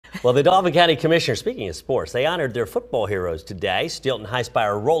Well, the Dauphin County Commissioner, speaking of sports, they honored their football heroes today. Steelton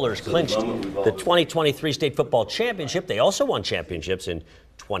Highspire Rollers clinched the 2023 State Football Championship. They also won championships in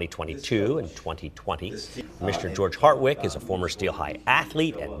 2022 and 2020. Commissioner George Hartwick is a former Steel High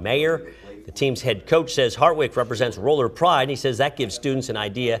athlete and mayor. The team's head coach says Hartwick represents roller pride, and he says that gives students an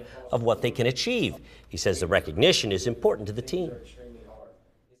idea of what they can achieve. He says the recognition is important to the team.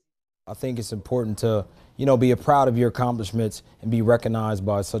 I think it's important to, be proud of your accomplishments and be recognized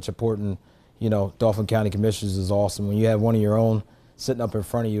by such important, Dauphin County Commissioners is awesome. When you have one of your own sitting up in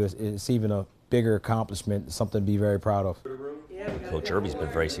front of you, it's even a bigger accomplishment, something to be very proud of. Coach Irby's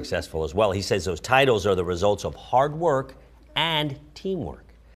been very successful as well. He says those titles are the results of hard work and teamwork.